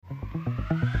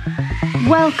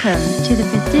Welcome to the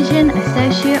Physician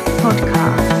Associate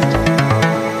Podcast.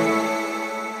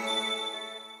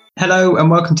 Hello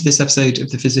and welcome to this episode of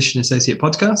the Physician Associate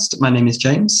Podcast. My name is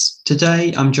James.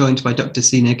 Today I'm joined by Dr.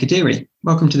 Sina Kadiri.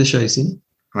 Welcome to the show, Sina.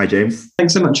 Hi, James.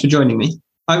 Thanks so much for joining me.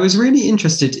 I was really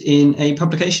interested in a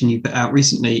publication you put out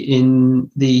recently in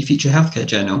the Future Healthcare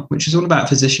Journal, which is all about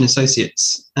physician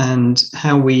associates and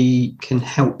how we can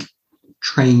help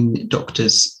train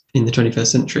doctors in the 21st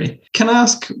century. Can I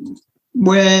ask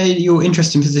where your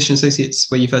interest in physician associates,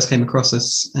 where you first came across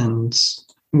us, and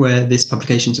where this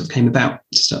publication sort of came about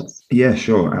to start with? Yeah,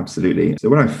 sure, absolutely. So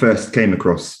when I first came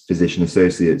across physician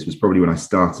associates was probably when I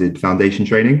started foundation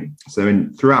training. So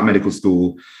throughout medical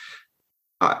school,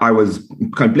 I was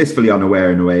kind of blissfully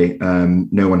unaware in a way.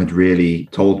 No one had really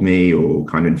told me or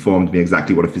kind of informed me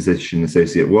exactly what a physician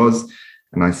associate was.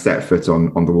 And I set foot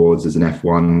on the wards as an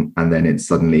F1, and then it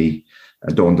suddenly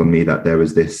dawned on me that there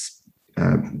was this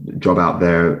job out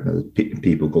there,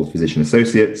 people called physician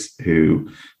associates, who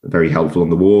were very helpful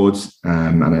on the wards.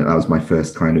 And that was my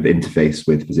first kind of interface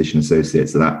with physician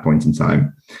associates at that point in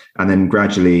time. And then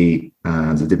gradually,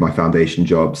 as I did my foundation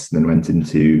jobs, then went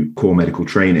into core medical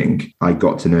training, I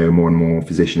got to know more and more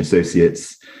physician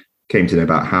associates, came to know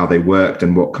about how they worked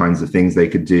and what kinds of things they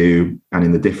could do, and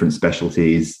in the different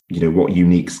specialties, what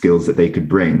unique skills that they could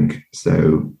bring.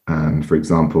 So, for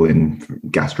example, in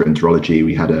gastroenterology,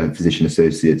 we had a physician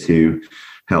associate who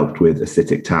helped with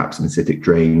ascitic taps and ascitic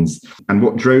drains. And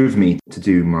what drove me to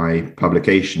do my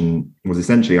publication was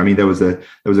essentially, there was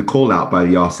a call out by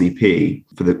the RCP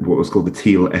for what was called the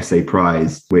Teal Essay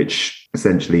Prize, which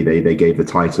essentially they gave the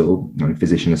title,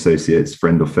 physician associates,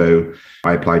 friend or foe.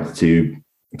 I applied to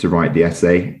write the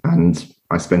essay, and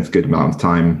I spent a good amount of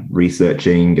time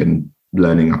researching and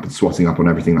learning up and swatting up on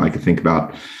everything that I could think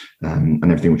about, and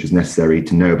everything which was necessary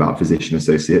to know about physician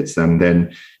associates. And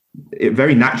then it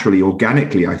very naturally,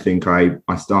 organically, I think I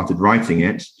started writing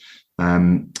it.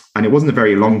 And it wasn't a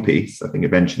very long piece. I think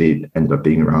eventually it ended up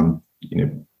being around,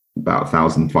 about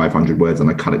 1,500 words, and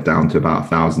I cut it down to about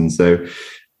 1,000. So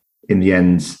in the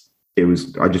end,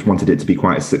 I just wanted it to be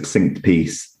quite a succinct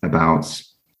piece about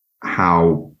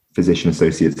how physician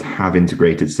associates have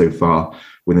integrated so far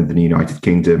within the United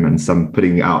Kingdom, and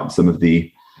putting out some of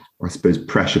the, I suppose,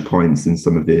 pressure points and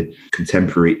some of the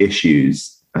contemporary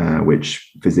issues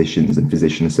which physicians and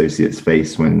physician associates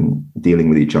face when dealing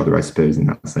with each other, I suppose, in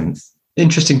that sense.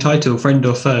 Interesting title, friend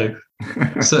or foe.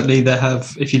 Certainly there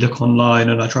have, if you look online,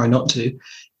 and I try not to,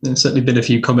 there's certainly been a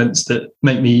few comments that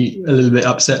make me a little bit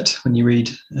upset when you read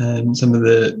some of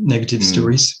the negative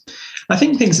stories. I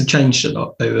think things have changed a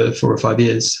lot over 4 or 5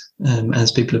 years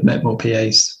as people have met more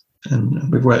PAs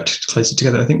and we've worked closer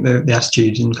together. I think the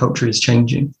attitude and culture is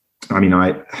changing.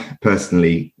 I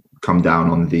personally come down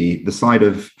on the side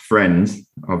of friends,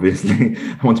 obviously.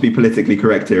 I want to be politically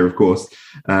correct here, of course,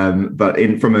 but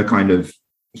from a kind of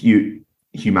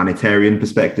humanitarian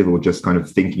perspective, or just kind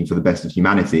of thinking for the best of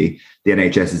humanity, the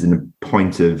NHS is in a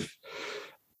point of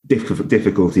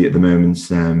difficulty at the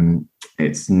moment.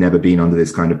 It's never been under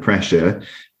this kind of pressure.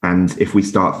 And if we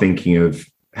start thinking of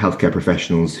healthcare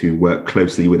professionals who work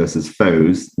closely with us as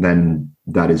foes, then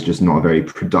that is just not a very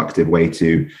productive way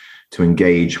to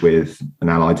engage with an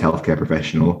allied healthcare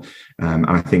professional. And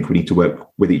I think we need to work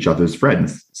with each other as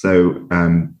friends. So,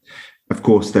 of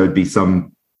course, there would be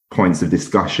some points of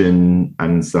discussion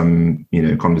and some,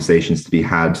 conversations to be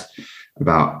had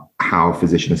about how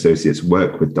physician associates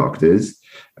work with doctors.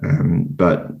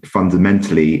 But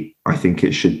fundamentally, I think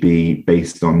it should be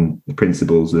based on the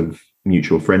principles of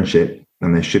mutual friendship,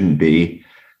 and there shouldn't be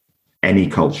any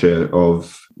culture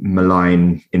of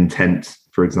malign intent,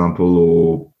 for example,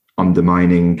 or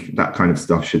undermining. That kind of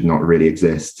stuff should not really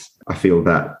exist. I feel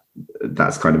that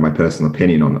that's kind of my personal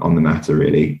opinion on the matter,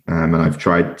 really. And I've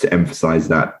tried to emphasize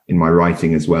that in my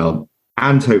writing as well,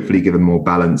 and hopefully give a more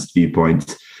balanced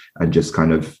viewpoint and just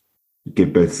kind of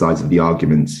give both sides of the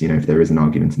arguments, if there is an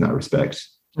argument in that respect.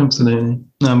 Absolutely.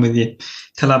 I'm with you.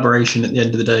 Collaboration at the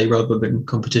end of the day rather than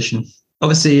competition.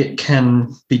 Obviously, it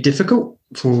can be difficult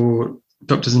for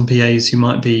doctors and PAs who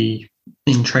might be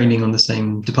in training on the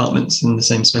same departments and the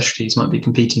same specialties, might be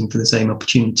competing for the same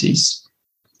opportunities.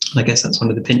 And I guess that's one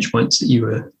of the pinch points that you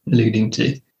were alluding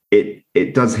to.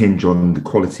 It does hinge on the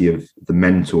quality of the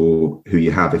mentor who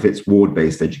you have. If it's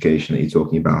ward-based education that you're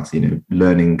talking about,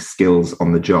 learning skills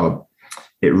on the job,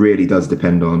 it really does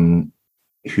depend on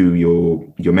who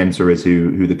your mentor is,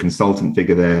 who the consultant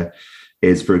figure there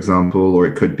is, for example, or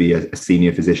it could be a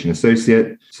senior physician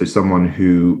associate. So someone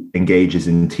who engages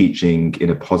in teaching in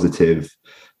a positive,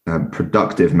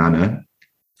 productive manner,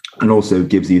 and also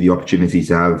gives you the opportunity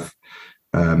to have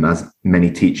as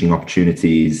many teaching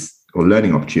opportunities or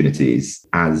learning opportunities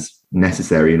as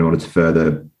necessary in order to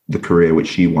further the career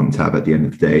which you want to have at the end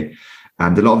of the day.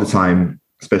 And a lot of the time,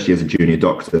 especially as a junior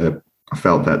doctor, I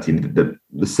felt that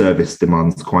the service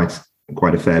demands quite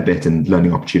a fair bit, and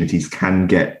learning opportunities can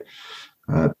get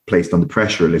placed under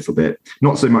pressure a little bit.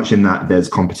 Not so much in that there's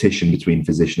competition between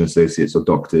physician associates or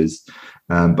doctors,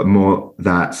 but more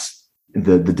that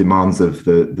the demands of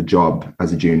the job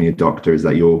as a junior doctor is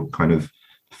that you're kind of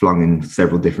flung in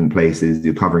several different places.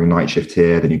 You're covering a night shift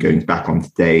here, then you're going back onto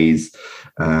days,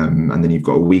 and then you've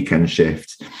got a weekend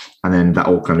shift, and then that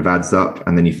all kind of adds up.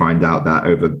 And then you find out that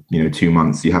over 2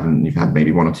 months you've had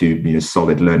maybe 1 or 2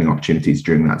 solid learning opportunities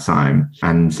during that time.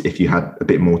 And if you had a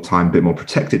bit more time, a bit more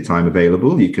protected time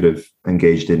available, you could have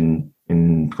engaged in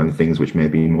kind of things which may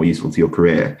have been more useful to your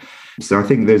career. So I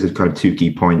think those are kind of 2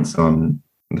 key points on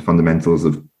the fundamentals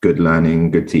of good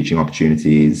learning, good teaching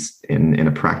opportunities in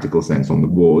a practical sense on the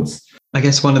wards. I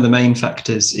guess one of the main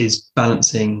factors is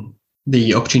balancing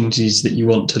the opportunities that you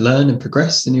want to learn and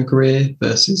progress in your career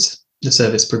versus the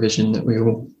service provision that we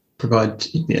all provide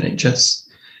in the NHS.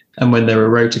 And when there are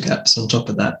rota gaps on top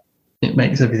of that, it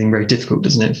makes everything very difficult,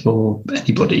 doesn't it, for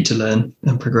anybody to learn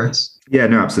and progress? Yeah,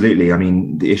 no, absolutely. I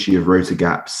mean, the issue of rota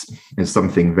gaps is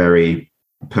something very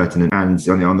pertinent. And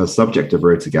on the subject of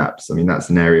rota gaps, I mean, that's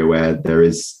an area where there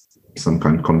is some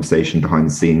kind of conversation behind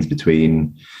the scenes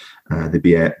between the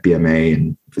BMA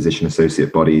and physician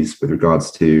associate bodies with regards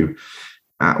to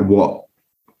what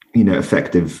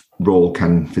effective role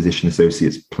can physician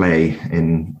associates play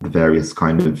in the various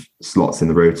kind of slots in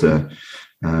the rota.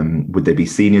 Would they be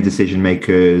senior decision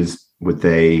makers? Would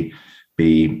they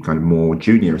be kind of more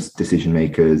junior decision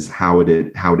makers? How would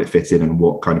it fit in, and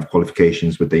what kind of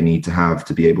qualifications would they need to have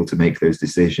to be able to make those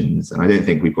decisions? And I don't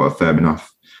think we've got a firm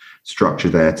enough structure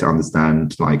there to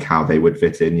understand like how they would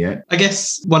fit in yet. I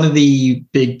guess one of the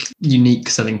big unique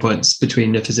selling points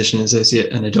between a physician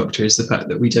associate and a doctor is the fact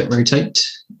that we don't rotate.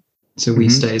 So we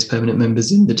stay as permanent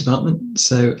members in the department.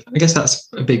 So I guess that's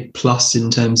a big plus in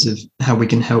terms of how we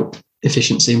can help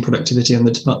efficiency and productivity on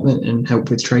the department and help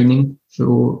with training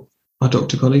for our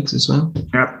doctor colleagues as well.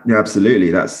 Yeah, absolutely.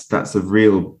 That's a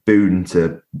real boon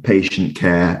to patient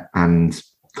care and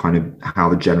kind of how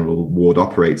the general ward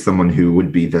operates. Someone who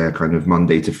would be there kind of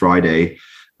Monday to Friday,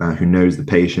 who knows the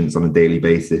patients on a daily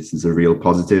basis, is a real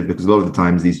positive, because a lot of the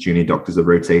times these junior doctors are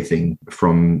rotating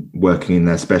from working in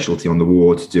their specialty on the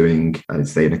ward to doing,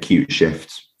 say, an acute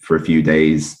shift for a few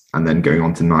days and then going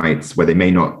on to nights where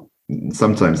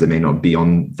sometimes they may not be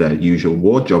on their usual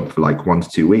ward job for like 1 to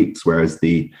 2 weeks, whereas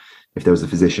if there was a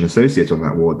physician associate on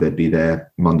that ward, they'd be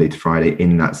there Monday to Friday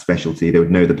in that specialty. They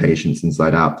would know the patients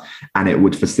inside out, and it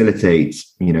would facilitate,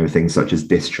 things such as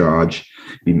discharge,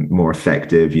 be more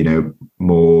effective,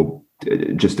 more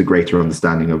just a greater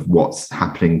understanding of what's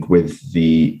happening with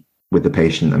the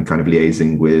patient and kind of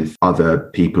liaising with other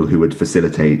people who would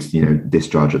facilitate,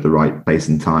 discharge at the right place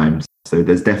and time. So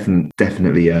there's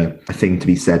definitely a thing to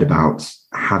be said about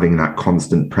having that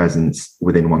constant presence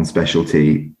within one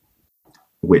specialty,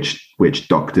 which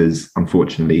doctors,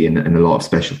 unfortunately, in a lot of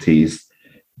specialties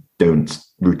don't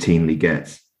routinely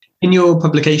get. In your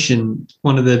publication,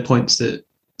 one of the points that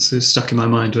sort of stuck in my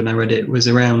mind when I read it was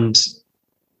around,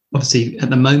 obviously, at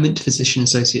the moment, physician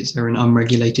associates are an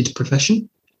unregulated profession.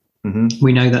 Mm-hmm.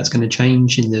 We know that's going to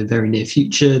change in the very near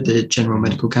future. The General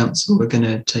Medical Council are going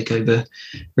to take over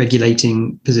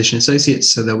regulating physician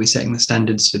associates, so they'll be setting the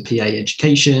standards for PA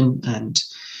education and,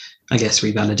 I guess,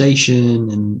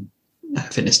 revalidation and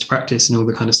fitness to practice and all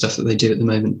the kind of stuff that they do at the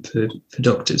moment for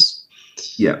doctors.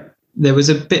 Yeah. There was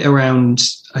a bit around,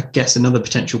 I guess, another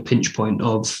potential pinch point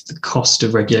of the cost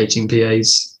of regulating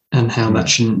PAs and how that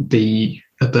shouldn't be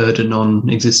a burden on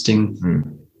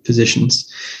existing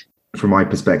physicians. From my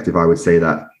perspective, I would say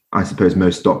that I suppose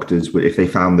most doctors, if they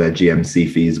found their GMC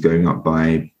fees going up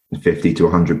by £50 to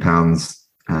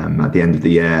 £100 at the end of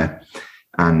the year,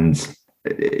 and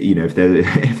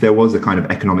if there was a kind of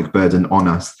economic burden on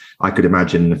us, I could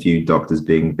imagine a few doctors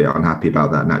being a bit unhappy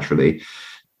about that, naturally.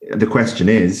 The question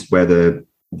is whether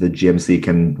the GMC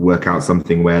can work out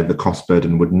something where the cost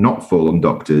burden would not fall on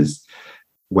doctors,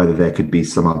 whether there could be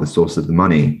some other source of the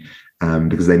money,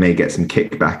 because they may get some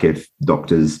kickback if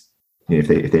doctors, if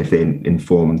they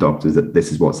inform doctors that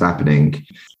this is what's happening.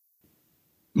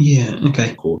 Yeah,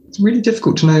 okay. It's really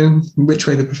difficult to know which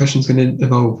way the profession is going to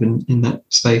evolve in that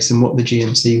space and what the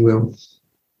GMC will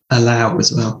allow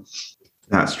as well.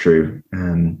 That's true.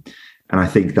 And I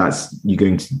think you're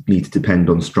going to need to depend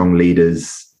on strong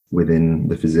leaders within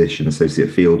the physician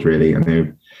associate field, really. I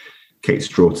know Kate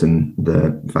Stroughton,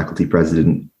 the faculty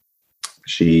president,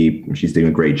 she's doing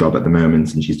a great job at the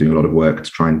moment, and she's doing a lot of work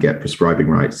to try and get prescribing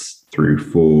rights through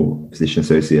for physician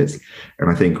associates.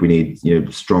 And I think we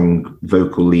need, strong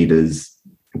vocal leaders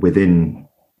within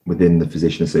the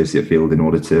physician associate field in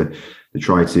order to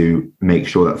try to make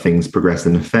sure that things progress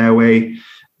in a fair way,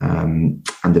 and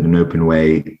in an open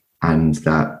way, and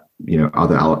that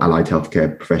other allied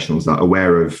healthcare professionals are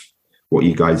aware of what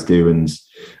you guys do and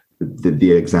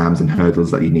the exams and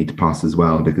hurdles that you need to pass as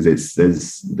well, because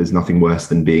there's nothing worse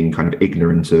than being kind of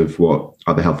ignorant of what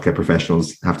other healthcare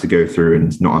professionals have to go through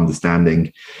and not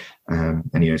understanding.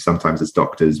 And sometimes as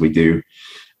doctors we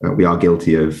are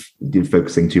guilty of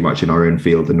focusing too much in our own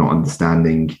field and not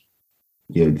understanding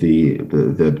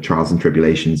the trials and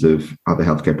tribulations of other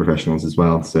healthcare professionals as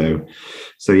well. So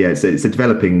yeah, it's a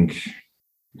developing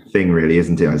thing, really,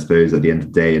 isn't it? I suppose at the end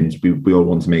of the day, and we all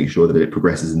want to make sure that it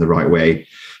progresses in the right way,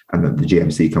 and that the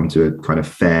GMC come to a kind of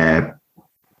fair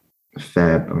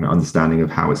understanding of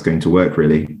how it's going to work,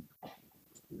 really.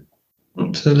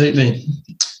 Absolutely.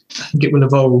 I think it will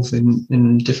evolve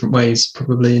in different ways,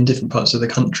 probably in different parts of the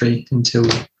country, until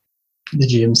the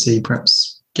GMC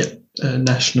perhaps get a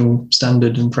national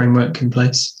standard and framework in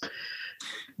place.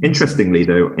 Interestingly,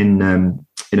 though, in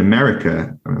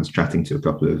America, I was chatting to a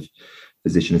couple of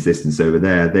physician assistants over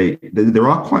there. There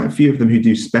are quite a few of them who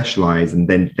do specialize, and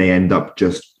then they end up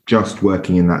just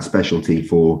working in that specialty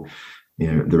for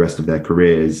the rest of their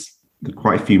careers. There are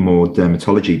quite a few more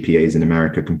dermatology PAs in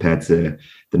America compared to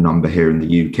the number here in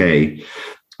the UK.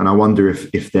 And I wonder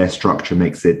if their structure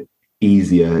makes it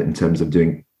easier in terms of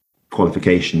doing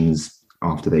qualifications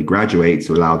after they graduate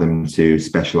to allow them to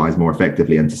specialize more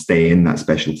effectively and to stay in that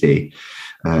specialty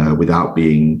without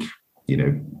being,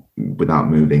 without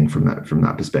moving from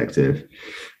that perspective.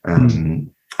 I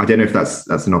don't know if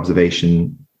that's an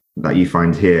observation that you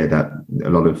find here, that a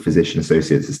lot of physician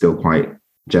associates are still quite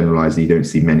generalized, and you don't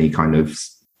see many kind of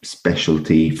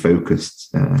specialty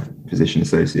focused physician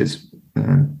associates.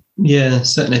 Yeah,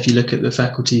 certainly if you look at the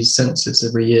faculty's census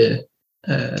every year,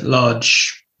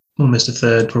 almost a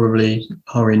third probably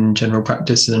are in general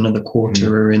practice, and another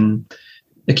quarter are in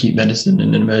acute medicine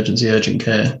and emergency urgent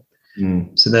care.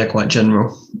 So they're quite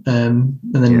general. And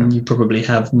then you probably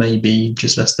have maybe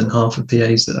just less than half of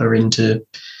PAs that are into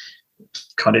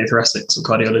cardiothoracics or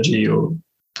cardiology or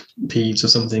peds or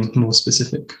something more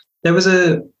specific. There was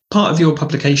a part of your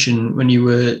publication when you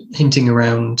were hinting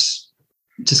around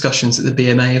discussions that the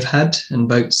BMA have had and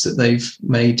votes that they've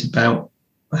made about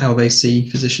how they see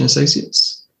physician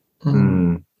associates.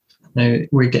 Now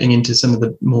we're getting into some of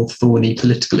the more thorny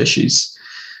political issues,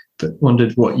 but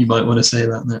wondered what you might want to say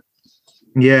about that.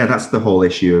 Yeah, that's the whole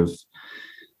issue of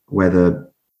whether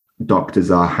doctors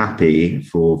are happy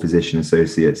for physician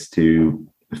associates to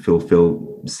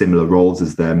fulfill similar roles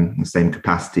as them, the same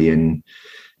capacity in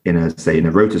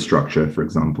a rota structure, for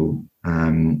example.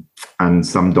 And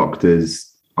some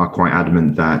doctors are quite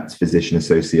adamant that physician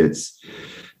associates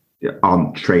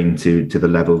aren't trained to the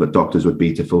level that doctors would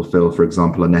be to fulfill, for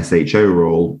example, an SHO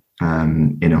role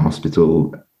in a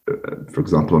hospital, for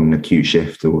example, on an acute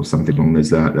shift or something along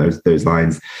those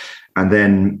lines. And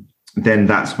then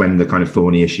that's when the kind of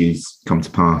thorny issues come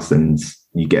to pass, and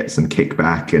you get some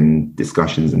kickback and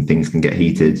discussions, and things can get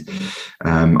heated.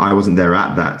 I wasn't there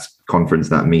at that conference,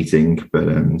 that meeting,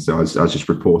 but so I was just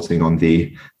reporting on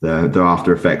the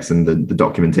after effects and the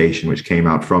documentation which came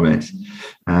out from it.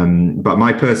 But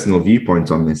my personal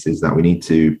viewpoint on this is that we need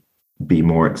to be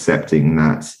more accepting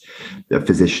that a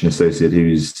physician associate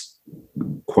who's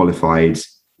qualified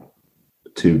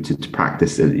to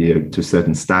practice to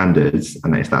certain standards,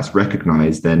 and if that's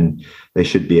recognized, then they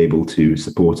should be able to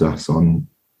support us on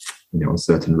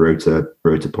certain rota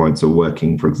points, or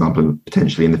working, for example,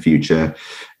 potentially in the future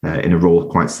in a role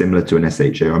quite similar to an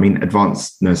SHO. I mean,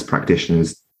 advanced nurse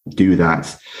practitioners do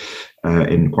that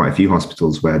in quite a few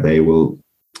hospitals, where they will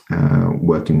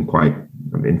work in quite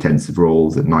intensive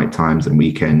roles at night times and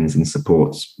weekends, and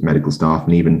support medical staff,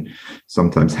 and even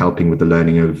sometimes helping with the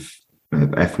learning of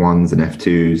F1s and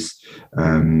F2s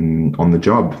on the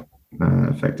job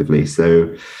effectively.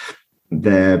 So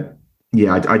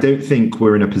I don't think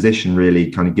we're in a position,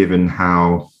 really, kind of given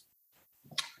how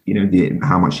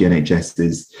how much the NHS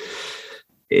is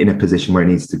in a position where it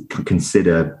needs to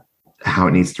consider how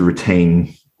it needs to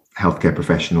retain healthcare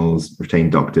professionals, retain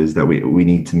doctors, that we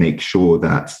need to make sure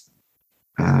that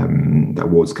that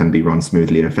wards can be run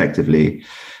smoothly and effectively.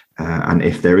 And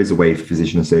if there is a way for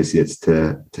physician associates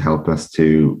to help us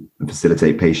to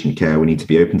facilitate patient care, we need to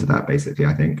be open to that, basically,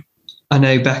 I think. I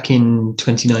know back in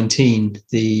 2019,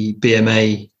 the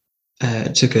BMA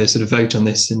took a sort of vote on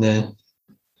this in their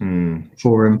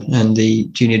forum, and the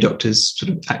junior doctors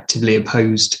sort of actively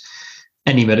opposed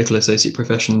any medical associate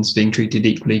professions being treated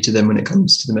equally to them when it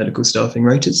comes to the medical staffing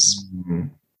rotas.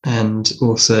 And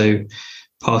also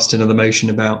passed another motion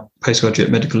about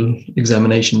postgraduate medical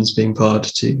examinations being barred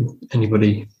to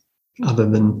anybody other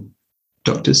than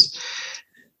doctors.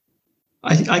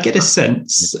 I get a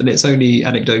sense, and it's only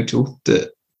anecdotal,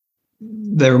 that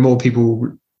there are more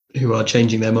people who are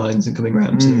changing their minds and coming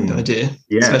around to the idea,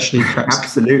 especially perhaps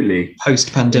absolutely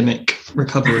post-pandemic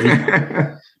recovery.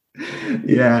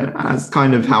 Yeah, that's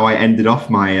kind of how I ended off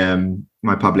my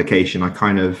my publication. I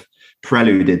kind of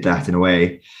preluded that in a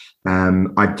way.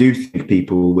 I do think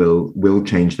people will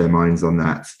change their minds on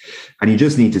that, and you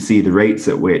just need to see the rates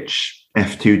at which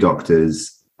F2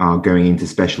 doctors are going into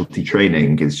specialty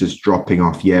training. It's just dropping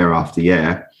off year after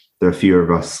year. There are fewer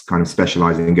of us kind of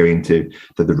specializing and going into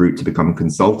the route to become a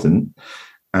consultant.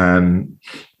 And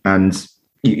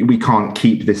we can't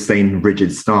keep this same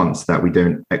rigid stance that we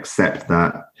don't accept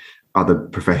that other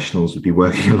professionals would be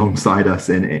working alongside us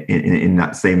in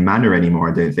that same manner anymore,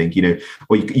 I don't think.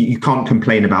 Or you can't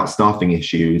complain about staffing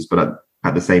issues, but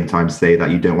at the same time say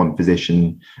that you don't want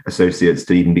physician associates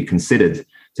to even be considered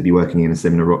to be working in a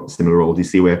similar role. Do you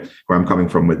see where I'm coming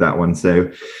from with that one? So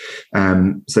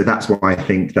that's why I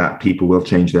think that people will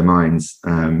change their minds,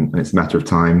 and it's a matter of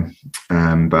time.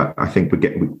 But I think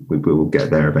we will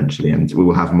get there eventually, and we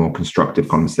will have more constructive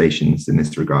conversations in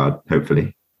this regard,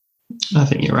 hopefully. I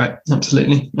think you're right,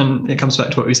 absolutely. And it comes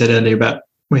back to what we said earlier about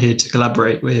we're here to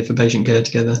collaborate, we're here for patient care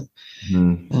together,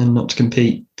 and not to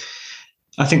compete.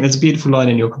 I think there's a beautiful line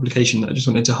in your publication that I just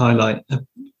wanted to highlight, and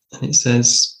it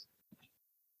says,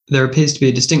 there appears to be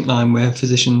a distinct line where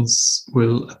physicians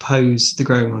will oppose the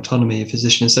growing autonomy of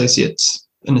physician associates,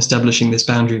 and establishing this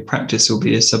boundary of practice will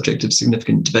be a subject of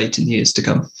significant debate in the years to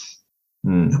come.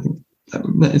 I think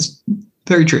that is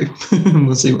very true.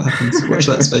 We'll see what happens. Watch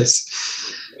that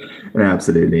space. Yeah,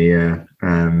 absolutely, yeah.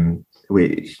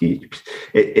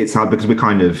 It's hard because we're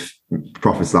kind of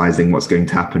prophesizing what's going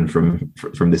to happen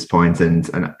from this point, and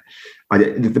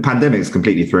the pandemic's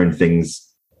completely thrown things,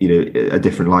 a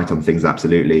different light on things,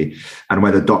 absolutely. And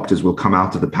whether doctors will come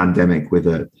out of the pandemic with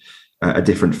a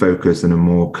different focus and a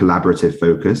more collaborative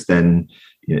focus, then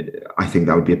I think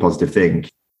that would be a positive thing.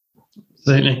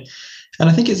 Certainly. And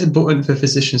I think it's important for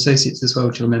physician associates as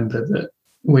well to remember that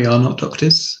we are not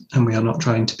doctors, and we are not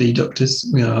trying to be doctors.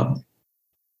 We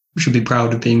should be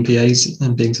proud of being PAs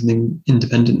and being something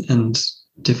independent and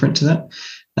different to that.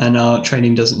 And our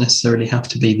training doesn't necessarily have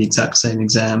to be the exact same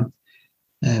exam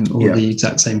or the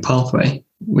exact same pathway.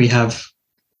 We have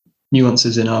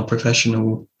nuances in our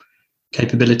professional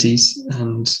capabilities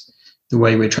and the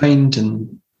way we're trained,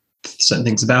 and certain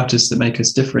things about us that make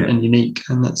us different and unique.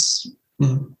 And that's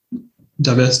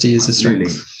diversity is a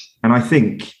strength. And I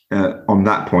think on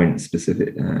that point,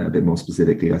 a bit more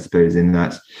specifically, I suppose, in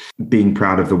that being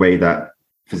proud of the way that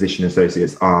physician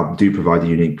associates do provide a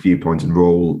unique viewpoint and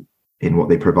role in what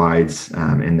they provide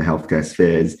in the healthcare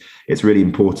spheres, it's really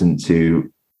important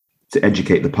to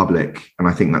educate the public. And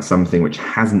I think that's something which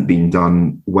hasn't been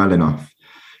done well enough,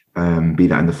 be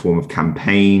that in the form of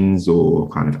campaigns or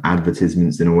kind of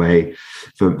advertisements in a way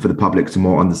for the public to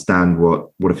more understand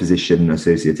what a physician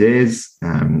associate is,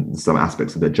 some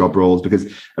aspects of their job roles. Because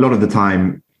a lot of the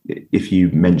time, if you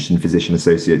mention physician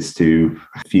associates to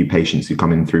a few patients who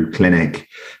come in through clinic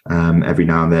every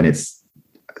now and then, it's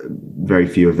very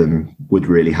few of them would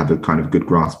really have a kind of good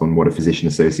grasp on what a physician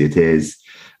associate is.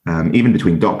 Even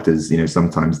between doctors,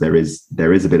 sometimes there is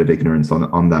a bit of ignorance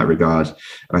on that regard.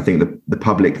 And I think the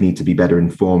public need to be better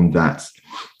informed that,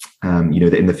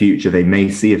 that in the future they may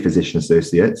see a physician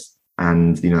associate,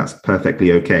 and that's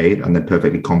perfectly okay, and they're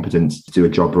perfectly competent to do a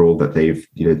job role that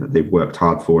they've worked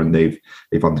hard for, and they've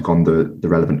undergone the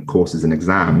relevant courses and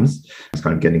exams. It's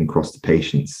kind of getting across to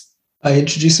patients. I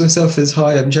introduce myself as,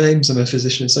 hi, I'm James. I'm a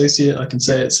physician associate. I can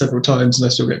say it several times and I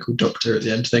still get called doctor at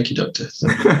the end. Thank you, doctor. So,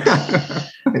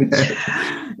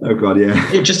 oh God,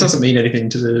 yeah. It just doesn't mean anything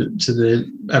to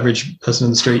the average person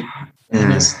on the street.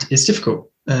 And it's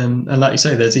difficult. And like you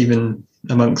say, there's even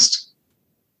amongst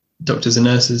doctors and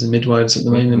nurses and midwives at the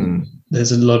moment,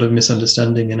 there's a lot of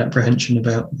misunderstanding and apprehension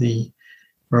about the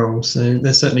role. So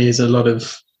there certainly is a lot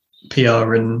of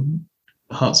PR and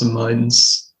hearts and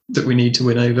minds that we need to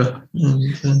win over.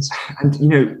 And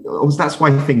that's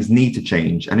why things need to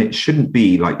change. And it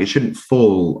shouldn't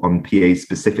fall on PAs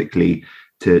specifically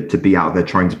to be out there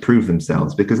trying to prove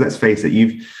themselves. Because let's face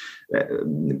it,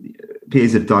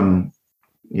 PAs have done,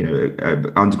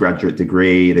 an undergraduate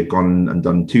degree, they've gone and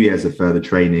done 2 years of further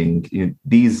training.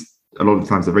 These, a lot of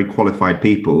times, are very qualified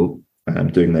people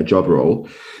doing their job role.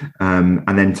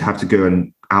 And then to have to go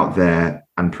and out there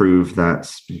and prove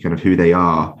that kind of who they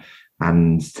are,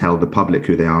 and tell the public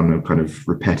who they are on a kind of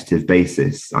repetitive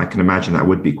basis, I can imagine that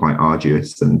would be quite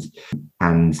arduous. And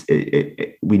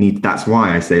we need. That's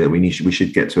why I say that we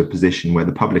should get to a position where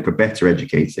the public are better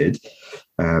educated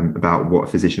about what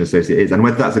a physician associate is, and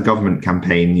whether that's a government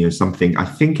campaign, something. I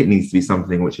think it needs to be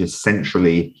something which is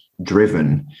centrally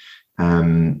driven.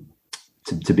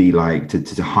 To be like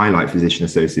to highlight physician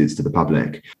associates to the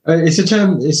public. It's in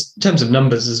terms of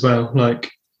numbers as well.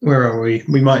 Like, where are we?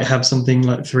 We might have something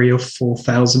like 3,000 or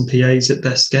 4,000 PAs at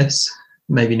best guess.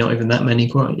 Maybe not even that many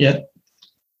quite yet.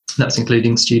 That's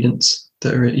including students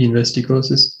that are at university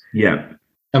courses. Yeah,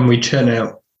 and we churn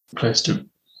out close to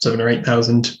 7,000 or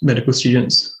 8,000 medical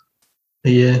students a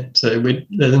year. So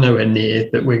there's nowhere near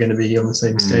that we're going to be on the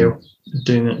same scale of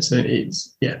doing that. So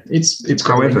it's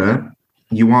growing. However,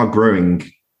 you are growing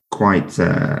quite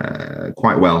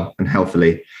well and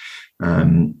healthily. I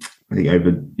think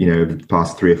over the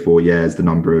past 3 or 4 years, the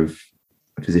number of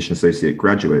physician associate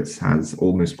graduates has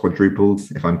almost quadrupled,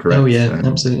 if I'm correct. Oh yeah,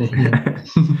 absolutely. Yeah.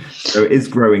 So it is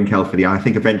growing healthily. I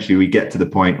think eventually we get to the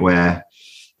point where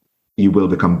you will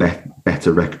become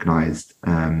better recognised.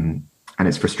 And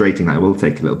it's frustrating that it will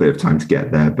take a little bit of time to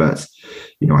get there. But,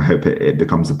 I hope it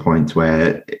becomes a point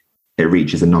where it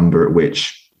reaches a number at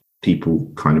which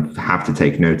people kind of have to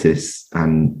take notice,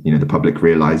 and the public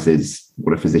realizes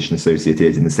what a physician associate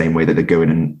is, in the same way that they go in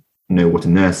and know what a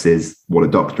nurse is, what a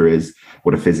doctor is,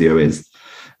 what a physio is,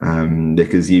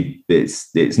 because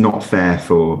it's not fair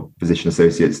for physician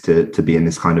associates to be in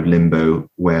this kind of limbo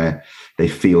where they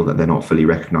feel that they're not fully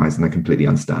recognized, and I completely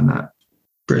understand that.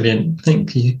 Brilliant,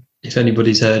 thank you. If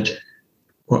anybody's heard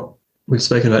what we've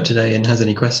spoken about today and has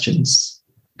any questions,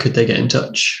 could they get in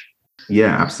touch?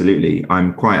 Yeah, absolutely.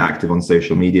 I'm quite active on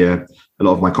social media. A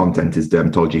lot of my content is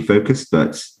dermatology focused,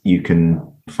 but you can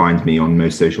find me on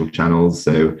most social channels.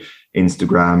 So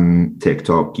Instagram,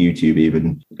 TikTok, YouTube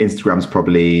even. Instagram's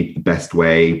probably the best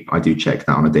way. I do check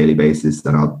that on a daily basis.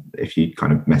 And if you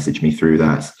kind of message me through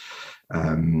that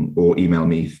or email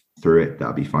me through it,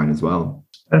 that'll be fine as well.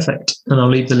 Perfect. And I'll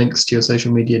leave the links to your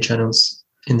social media channels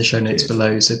in the show notes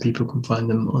below so people can find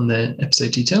them on their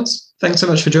episode details. Thanks so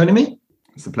much for joining me.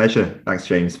 It's a pleasure. Thanks,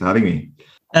 James, for having me.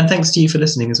 And thanks to you for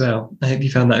listening as well. I hope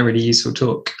you found that a really useful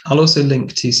talk. I'll also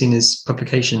link to Sina's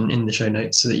publication in the show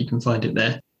notes so that you can find it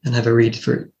there and have a read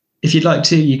through. If you'd like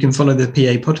to, you can follow the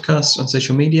PA Podcast on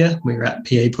social media. We're at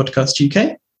PA Podcast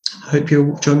UK. I hope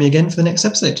you'll join me again for the next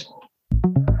episode.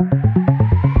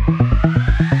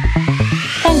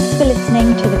 Thanks for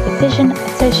listening to the Physician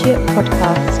Associate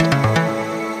Podcast.